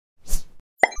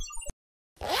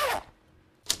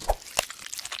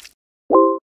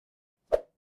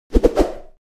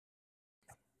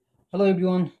Hello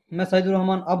everyone, मैं साइदुर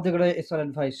रहमान। आप देख रहे हैं इस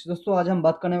एडवाइस। दोस्तों, आज हम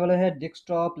बात करने वाले हैं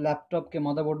डेस्कटॉप लैपटॉप के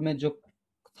मदरबोर्ड में जो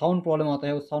साउंड प्रॉब्लम आता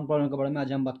है, उस साउंड प्रॉब्लम के बारे में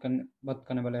आज हम बात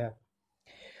करने वाले हैं।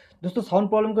 दोस्तों, साउंड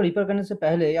प्रॉब्लम को रिपेयर करने से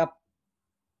पहले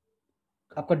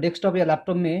आपका डेस्कटॉप या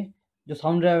लैपटॉप में जो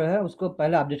साउंड ड्राइवर है उसको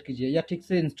पहले अपडेट कीजिए, या ठीक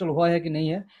से इंस्टॉल हुआ है कि नहीं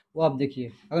है वो आप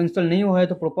देखिए। अगर इंस्टॉल नहीं हुआ है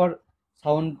तो प्रॉपर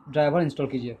साउंड ड्राइवर इंस्टॉल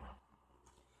कीजिए।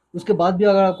 उसके बाद भी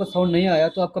अगर आपका साउंड नहीं आया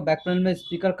तो आपका बैक पैनल में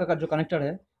स्पीकर का जो कनेक्टर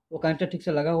है वो कनेक्टर ठीक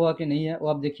से लगा हुआ कि नहीं है वो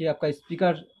आप देखिए। आपका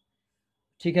स्पीकर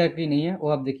ठीक है कि नहीं है वो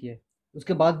आप देखिए।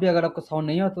 उसके बाद भी अगर आपका साउंड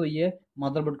नहीं हो तो ये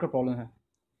मदरबोर्ड का प्रॉब्लम है।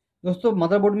 दोस्तों,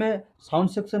 मदरबोर्ड में साउंड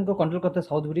सेक्शन को कंट्रोल करता है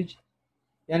साउथ ब्रिज,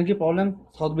 यानी कि प्रॉब्लम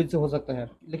साउथ ब्रिज से हो सकता है।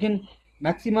 लेकिन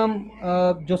मैक्सिमम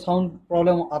जो साउंड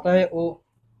प्रॉब्लम आता है वो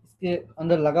इसके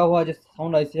अंदर लगा हुआ जो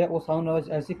साउंड आईसी है, वो साउंड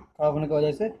आईसी खराब होने की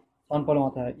वजह से साउंड प्रॉब्लम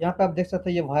आता है। यहाँ पे आप देख सकते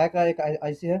हैं, ये वाया का एक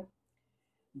आईसी है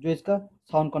जो इसका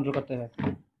साउंड कंट्रोल करता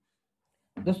है।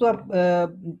 दोस्तों, आप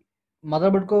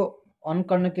मदरबोर्ड को ऑन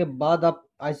करने के बाद आप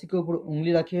आईसी के ऊपर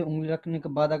उंगली रखिए। उंगली रखने के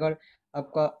बाद अगर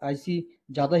आपका आईसी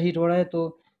ज़्यादा हीट हो रहा है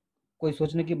तो कोई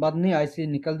सोचने की बात नहीं, आईसी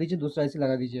निकाल दीजिए, दूसरा आईसी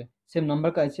लगा दीजिए। सेम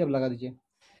नंबर का आईसी आप लगा दीजिए।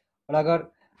 और अगर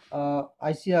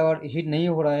आईसी अगर हीट नहीं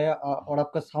हो रहा है और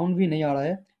आपका साउंड भी नहीं आ रहा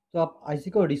है तो आप आईसी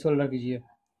को डिसोल्डर कीजिए।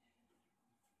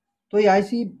 तो ये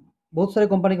आईसी बहुत सारे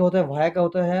कंपनी का होता है, वाया का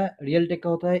होता है, रियल टेक का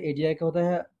होता है, एजीआई का होता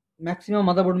है। मैक्सिमम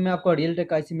मदरबोर्ड में आपको रियल टेक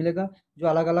का आईसी मिलेगा जो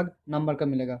अलग अलग नंबर का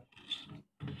मिलेगा।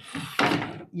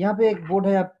 यहाँ पे एक बोर्ड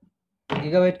है, आप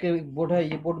गीगाबाइट के बोर्ड है।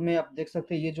 ये बोर्ड में आप देख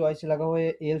सकते हैं, ये जो आईसी लगा हुआ है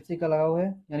एएलसी का लगा हुआ है,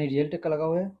 यानी रियल टेक का लगा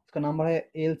हुआ है। इसका नंबर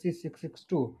है ALC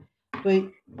 662। तो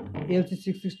ALC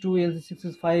 662, ALC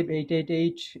 665,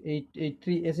 888,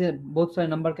 883, ऐसे बहुत सारे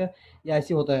नंबर का ये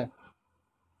आईसी होता है।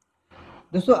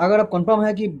 दोस्तों, अगर आप कंफर्म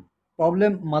है कि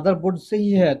प्रॉब्लम मदरबोर्ड से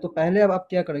ही है तो पहले अब आप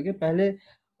क्या करेंगे, पहले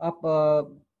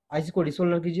आप आईसी को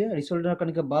रिसोल्डर कीजिए। रिसोल्डर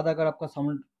करने के बाद अगर आपका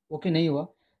साउंड ओके नहीं हुआ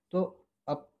तो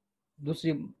आप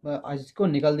दूसरी आईसी को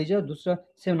निकाल दीजिए और दूसरा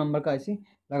सेम नंबर का आईसी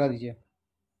लगा दीजिए।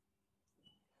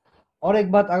 और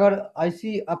एक बात, अगर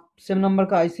आईसी आप सेम नंबर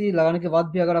का आईसी लगाने के बाद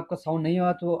भी अगर आपका साउंड नहीं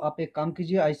हुआ तो आप एक काम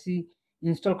कीजिए, आईसी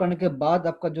इंस्टॉल करने के बाद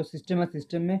आपका जो सिस्टम है,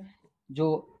 सिस्टम में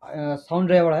जो साउंड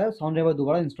ड्राइवर है, साउंड ड्राइवर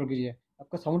दोबारा इंस्टॉल कीजिए।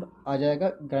 आपका साउंड आ जाएगा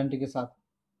गारंटी के साथ।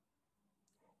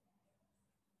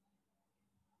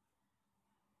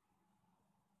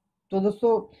 तो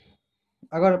दोस्तों,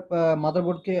 अगर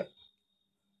मदरबोर्ड के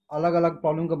अलग अलग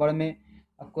प्रॉब्लम के बारे में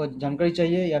आपको जानकारी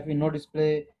चाहिए, या फिर नो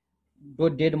डिस्प्ले, दो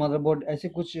डेड मदरबोर्ड, ऐसे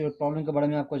कुछ प्रॉब्लम के बारे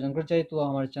में आपको जानकारी चाहिए तो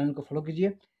हमारे चैनल को फॉलो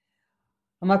कीजिए।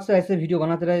 हम अक्सर ऐसे वीडियो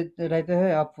बनाते रहते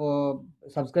हैं। आप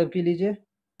सब्सक्राइब की लीजिए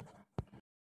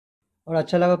और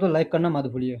अच्छा लगा तो लाइक करना मत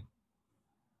भूलिए।